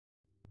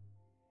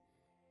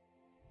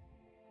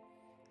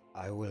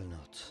I will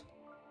not.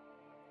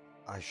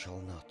 I shall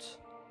not.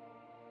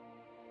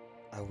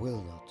 I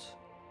will not.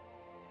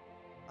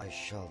 I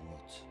shall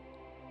not.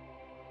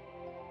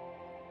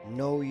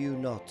 Know you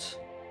not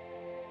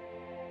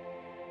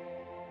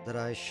that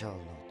I shall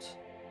not.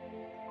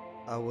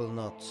 I will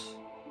not.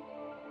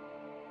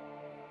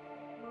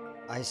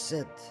 I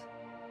said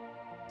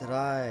that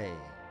I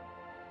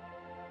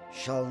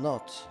shall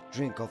not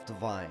drink of the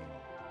wine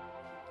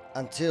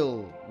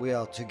until we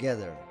are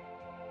together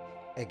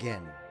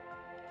again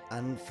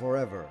and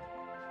forever,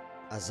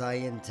 as I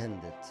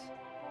intended,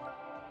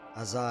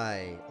 as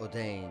I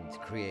ordained,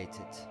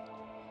 created.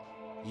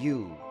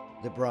 You,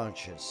 the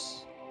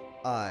branches,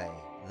 I,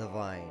 the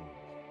vine.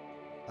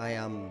 I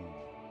am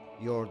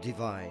your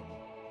divine.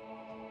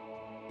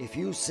 If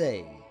you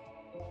say,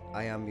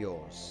 I am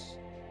yours,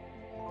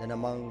 then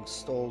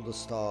amongst all the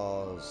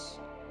stars,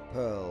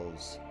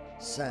 pearls,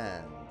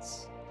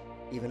 sands,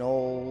 even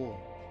all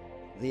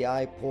the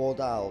I poured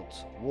out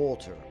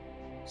water,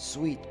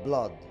 sweet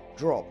blood,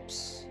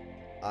 drops,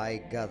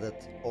 I gathered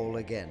all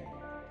again.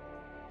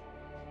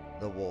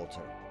 The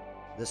water,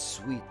 the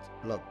sweet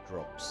blood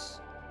drops,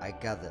 I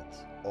gathered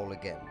all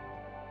again.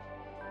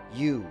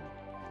 You,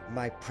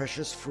 my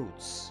precious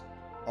fruits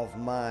of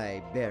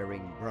my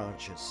bearing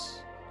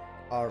branches,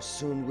 are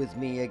soon with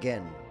me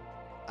again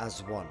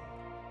as one,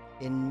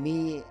 in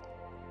me,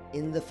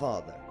 in the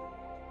Father.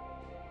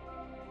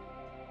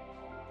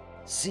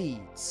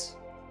 Seeds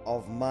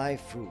of my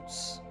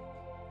fruits,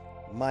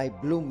 my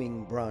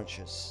blooming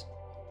branches,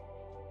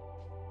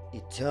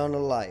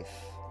 eternal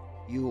life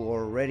you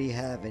already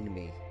have in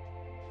me,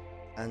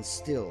 and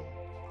still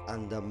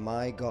under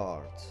my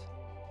guard.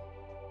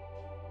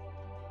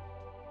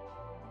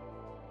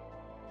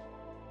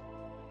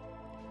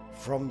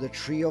 From the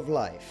tree of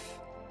life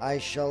I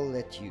shall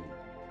let you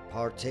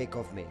partake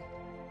of me.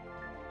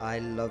 I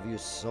love you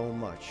so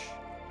much,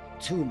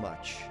 too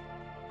much,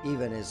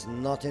 even is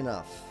not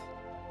enough,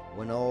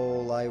 when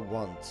all I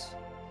want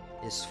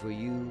is for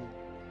you,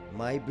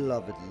 my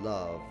beloved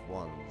loved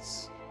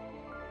ones,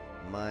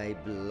 my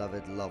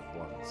beloved loved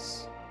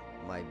ones,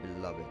 my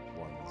beloved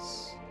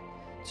ones,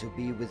 to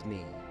be with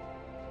me,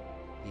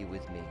 to be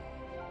with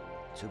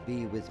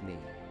me,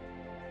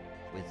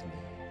 with me.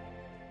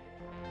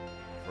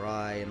 For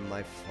I and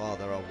my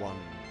Father are one,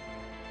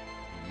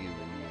 you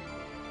and me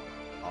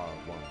are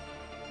one.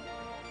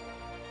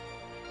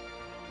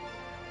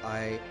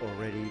 I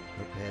already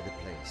prepared the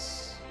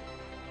place.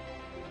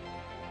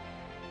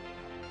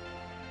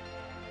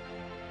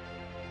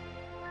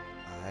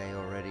 I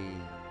already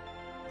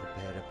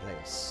prepared a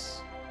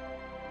place.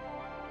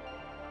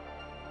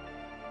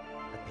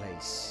 A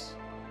place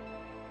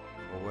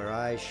for where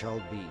I shall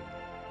be,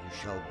 you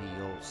shall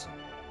be also.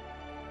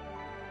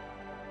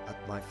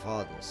 At my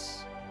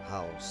Father's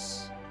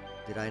house,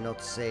 did I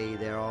not say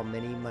there are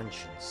many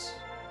mansions?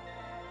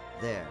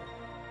 There,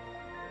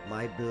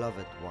 my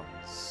beloved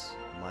ones,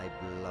 my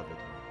beloved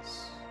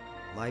ones,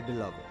 my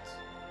beloved,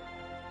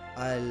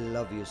 I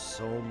love you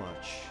so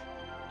much,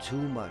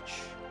 too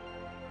much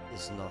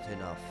is not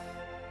enough.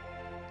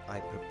 I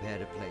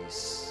prepared a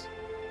place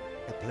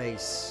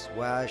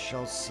where I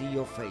shall see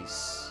your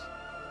face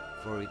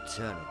for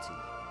eternity,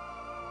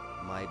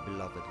 my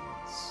beloved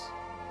ones,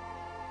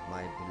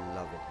 my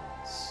beloved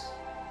ones.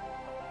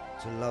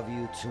 To love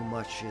you too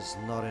much is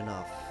not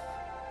enough.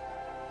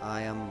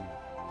 I am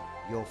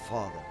your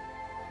Father,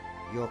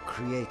 your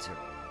Creator,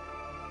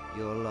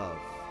 your love,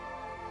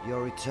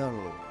 your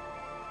eternal,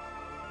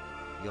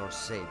 your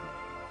Savior.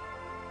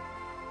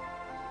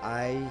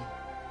 I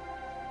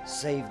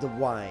save the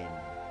wine,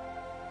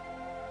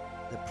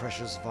 the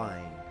precious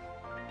vine,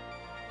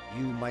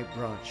 you my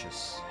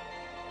branches,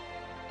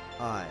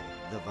 I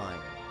the vine,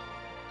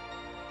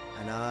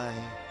 and I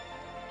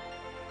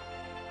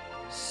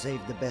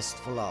save the best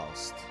for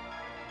last.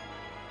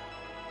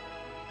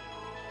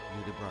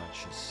 You the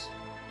branches,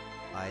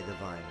 I the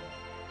vine.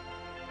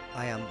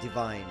 I am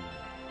divine,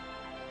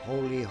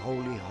 holy,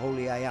 holy,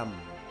 holy I am.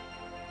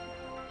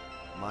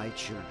 My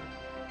children,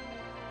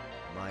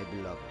 my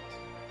beloved,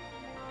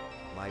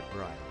 my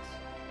bride.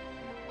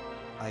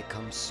 I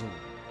come soon,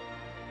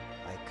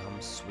 I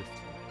come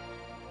swiftly.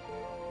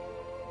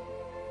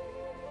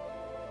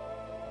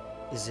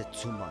 Is it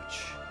too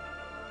much?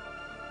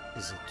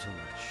 Is it too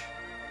much?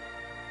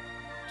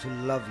 To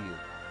love you,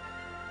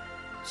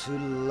 to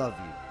love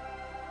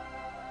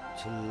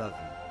you, to love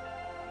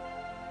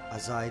you,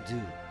 as I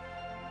do,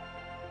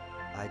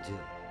 I do,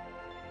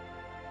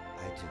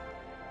 I do.